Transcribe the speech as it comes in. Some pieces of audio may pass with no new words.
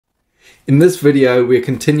In this video, we're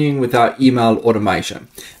continuing with our email automation.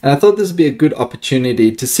 And I thought this would be a good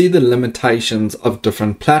opportunity to see the limitations of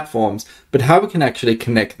different platforms, but how we can actually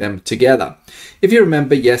connect them together. If you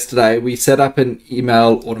remember yesterday, we set up an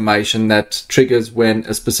email automation that triggers when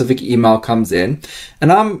a specific email comes in.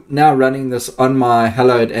 And I'm now running this on my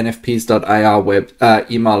hello@nfps.ai web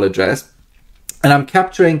email address. And I'm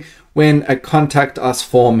capturing when a contact us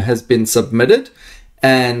form has been submitted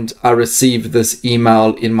and I receive this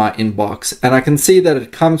email in my inbox. And I can see that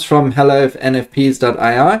it comes from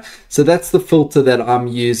hello@nfps.ai. So that's the filter that I'm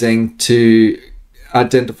using to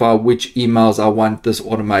identify which emails I want this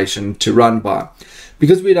automation to run by.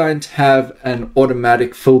 Because we don't have an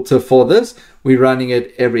automatic filter for this, we're running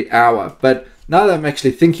it every hour. But now that I'm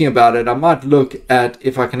actually thinking about it, I might look at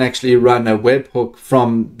if I can actually run a webhook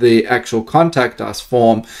from the actual contact us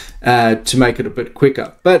form to make it a bit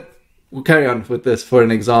quicker. But we'll carry on with this for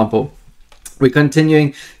an example. We're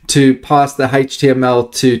continuing to pass the HTML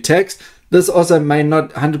to text. This also may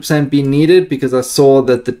not 100% be needed because I saw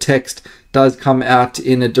that the text does come out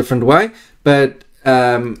in a different way, but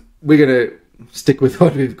we're going to stick with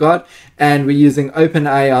what we've got. And we're using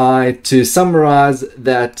OpenAI to summarize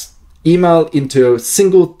that email into a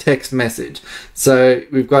single text message. So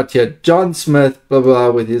we've got here John Smith, blah, blah,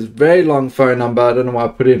 with his very long phone number. I don't know why I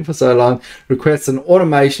put it in for so long. Requests an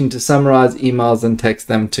automation to summarize emails and text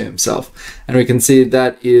them to himself. And we can see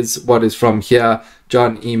that is what is from here.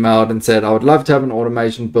 John emailed and said, I would love to have an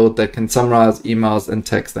automation built that can summarize emails and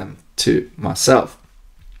text them to myself.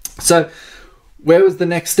 So where was the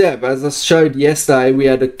next step? As I showed yesterday, we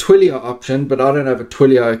had a Twilio option, but I don't have a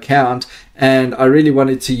Twilio account. And I really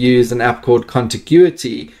wanted to use an app called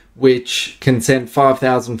Contiguity, which can send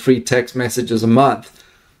 5,000 free text messages a month.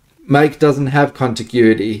 Make doesn't have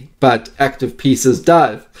Contiguity, but ActivePieces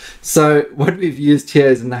does. So what we've used here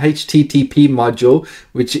is an HTTP module,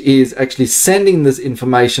 which is actually sending this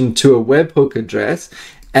information to a webhook address.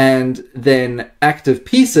 And then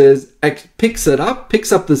ActivePieces picks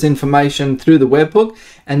up this information through the webhook,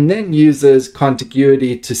 and then uses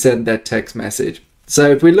Contiguity to send that text message. So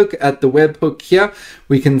if we look at the webhook here,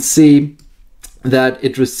 we can see that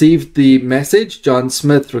it received the message, John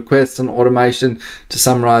Smith requests an automation to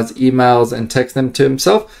summarize emails and text them to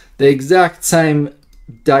himself. The exact same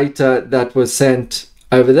data that was sent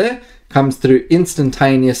over there comes through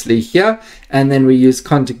instantaneously here. And then we use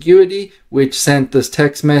Contiguity, which sent this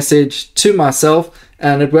text message to myself,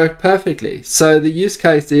 and it worked perfectly. So the use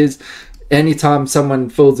case is anytime someone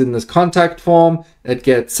fills in this contact form, it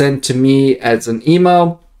gets sent to me as an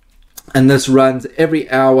email. And this runs every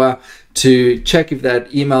hour to check if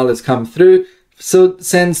that email has come through. So it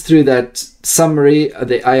sends through that summary,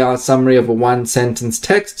 the AI summary of a one sentence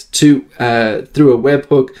text to through a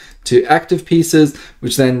webhook to ActivePieces,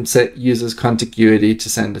 which then uses Contiguity to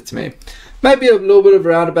send it to me. Maybe a little bit of a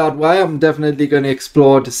roundabout way. I'm definitely going to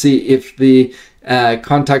explore to see if the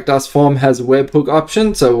contact us form has a webhook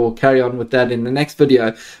option. So we'll carry on with that in the next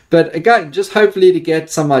video. But again, just hopefully to get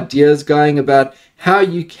some ideas going about how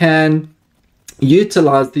you can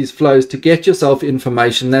utilize these flows to get yourself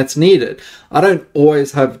information that's needed. I don't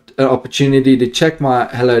always have an opportunity to check my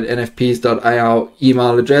hello@nfps.ai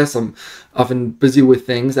email address. I'm often busy with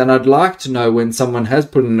things, and I'd like to know when someone has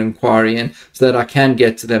put an inquiry in so that I can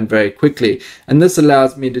get to them very quickly. And this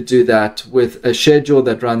allows me to do that with a schedule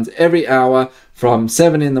that runs every hour from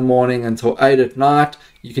 7 in the morning until 8 at night.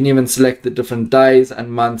 You can even select the different days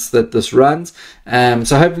and months that this runs.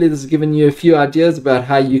 So hopefully this has given you a few ideas about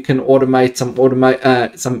how you can automate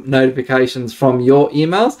some notifications from your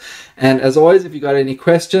emails. And as always, if you've got any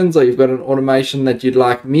questions or you've got an automation that you'd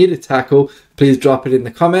like me to tackle, please drop it in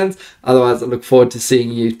the comments. Otherwise, I look forward to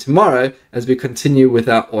seeing you tomorrow as we continue with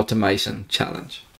our automation challenge.